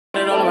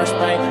my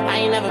spray. I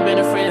ain't never been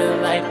afraid of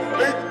the light.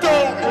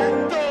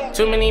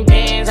 Too many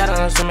bands, I don't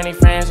know too many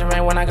friends. And right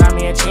when I got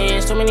me a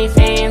chance, too many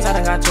fans, I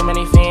done got too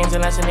many fans.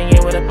 And lesson in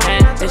year with a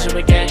pen, they should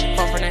again,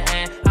 fall from the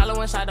hand.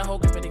 Hollow inside the whole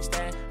grip it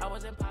extend. I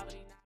was in poverty.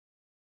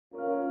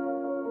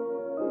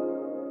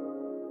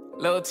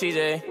 Lil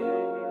TJ,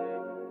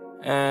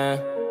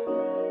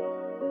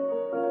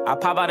 I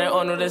pop out in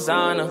all new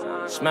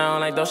designer, smelling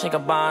like Dolce &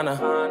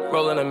 Gabbana,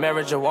 rolling a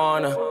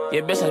marijuana.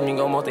 Your bitch has me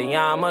go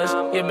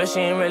multi-yamas. Your bitch she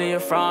ain't really a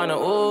front.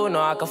 Ooh,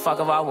 no, I can fuck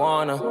if I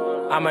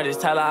wanna. I might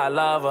just tell her I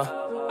love her.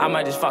 I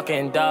might just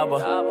fucking dub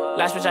her.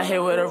 Last bitch I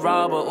hit with a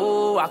rubber.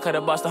 Ooh, I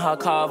could've busted her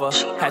cover.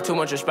 Had too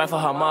much respect for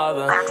her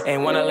mother.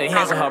 Ain't wanna lay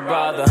hands on her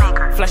brother.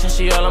 Flexing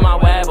she all on my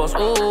webbles.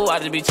 Ooh, I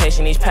just be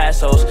chasing these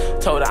pesos.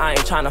 Told her I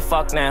ain't tryna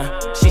fuck now.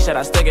 She said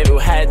I still give you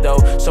head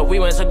though. So we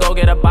went to go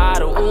get a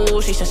bottle.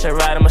 Ooh, she said she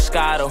ride a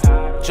Moscato.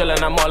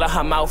 Drillin', I'm all in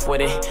her mouth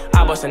with it.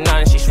 I busted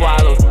nothing, she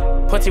swallowed.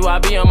 Put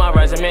TYB on my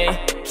resume.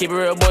 Keep it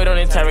real, boy, don't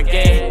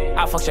interrogate.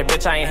 I fuck your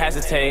bitch, I ain't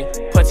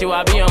hesitate. Put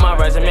TYB on my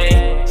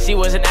resume. She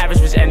was an average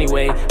bitch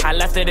anyway. I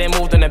left it and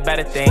moved on to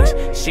better things.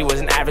 She was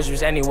an average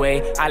bitch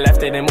anyway. I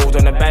left it and moved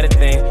on to better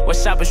things.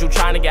 What's up, is you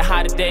trying to get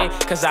high today?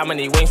 Cause I'ma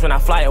need wings when I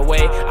fly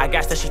away. I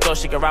guess that she thought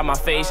she could ride my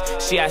face.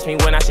 She asked me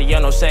when, I said, yo,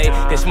 no say.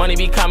 This money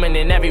be coming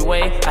in every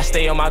way. I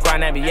stay on my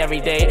grind, that be every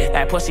day.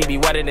 That pussy be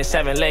wetter than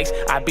 7 legs.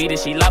 I beat it,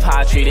 she love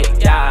how I treat it.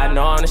 Yeah, I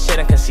know I'm the shit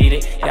and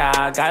conceited. Yeah,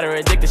 I got her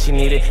addicted, she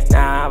need it.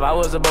 Nah, if I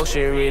was a book,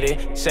 she'd read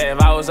it. Said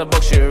if I was a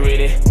book, she'd read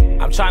it.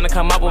 I'm trying to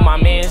come up with my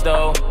mans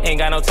though. Ain't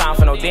got no time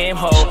for no damn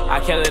hoe. I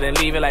kill it and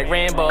leave it like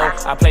Rambo.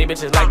 I play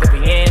bitches like the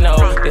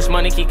piano. This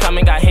money keep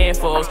coming, got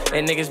handfuls.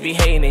 And niggas be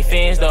hating they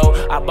fans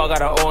though. I bug out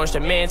her orange to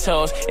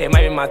Mentos. It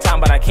might be my time,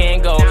 but I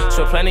can't go.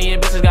 So plenty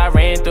of bitches got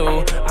ran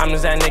through. I'm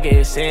just that nigga,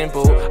 it's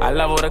simple. I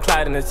love all the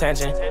clout and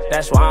attention.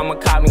 That's why I'ma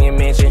cop me a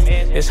mansion.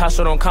 This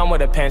hustle don't come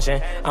with a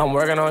pension. I'm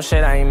working on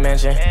shit I ain't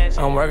mentioned.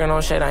 I'm working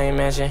on shit I ain't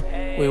mentioned.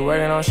 We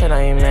working on shit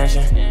I ain't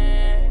mentioned.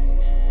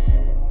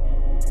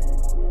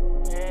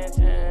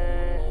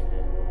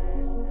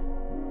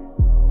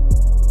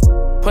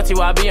 Put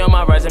TYB on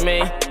my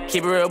resume.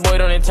 Keep it real, boy,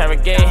 don't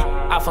interrogate.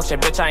 I fuck your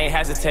bitch, I ain't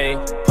hesitate.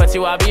 Put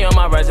TYB on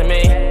my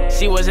resume.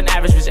 She was an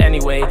average bitch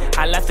anyway.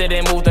 I left it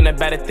and moved on to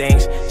better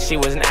things. She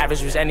was an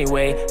average bitch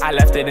anyway. I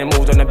left it and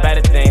moved on to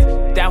better things.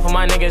 Down for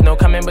my niggas, no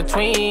come in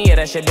between. Yeah,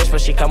 that shit bitch,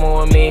 but she coming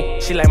with me.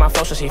 She like my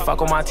flow, so she fuck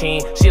with my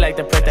team. She like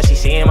the print that she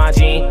see in my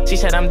jeans. She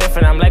said I'm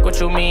different, I'm like what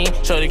you mean.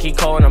 Shorty keep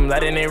calling, I'm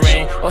letting it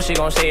ring. All she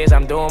gon' say is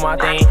I'm doing my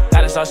thing.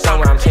 Gotta start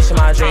somewhere, I'm chasing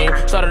my dream.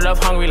 Started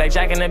off hungry like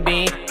Jack and the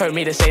Bean. Heard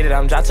me to say that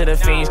I'm dropped to the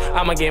fiends.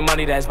 I'ma get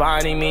money, that's by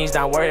any means.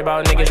 Don't worry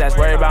about niggas, that's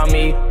worry about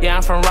me. Yeah,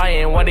 I'm from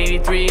Ryan,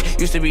 183.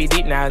 Used to be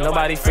deep, now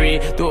nobody free.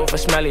 Do it for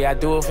smelly, I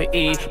do it for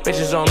E.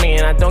 Bitches on me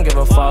and I don't give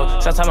a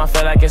fuck. Sometimes I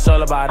feel like it's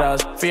all about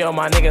us. Free all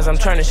my niggas, I'm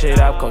turning shit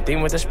up.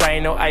 Codeine with the spray,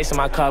 no ice in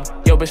my cup.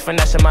 Yo, bitch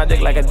finessing my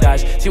dick like a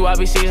Dutch.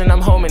 TYB season, I'm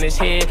home in his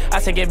head. I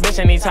take it bitch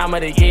any time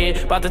of the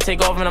year. About to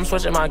take off and I'm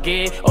switching my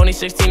gear. Only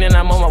 16 and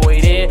I'm on my way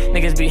there.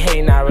 Niggas be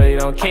hating, I really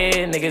don't care.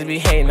 Niggas be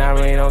hating, I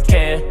really don't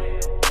care.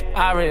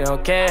 I really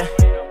don't care.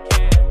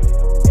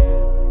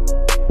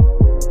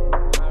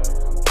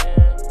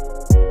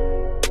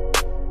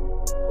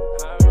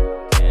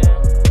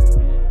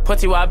 Put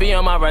TYB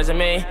on my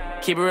resume.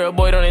 Keep it real,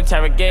 boy, don't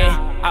interrogate.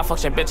 I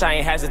fuck your bitch, I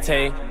ain't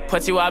hesitate.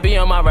 Put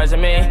TYB on my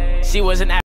resume. She was an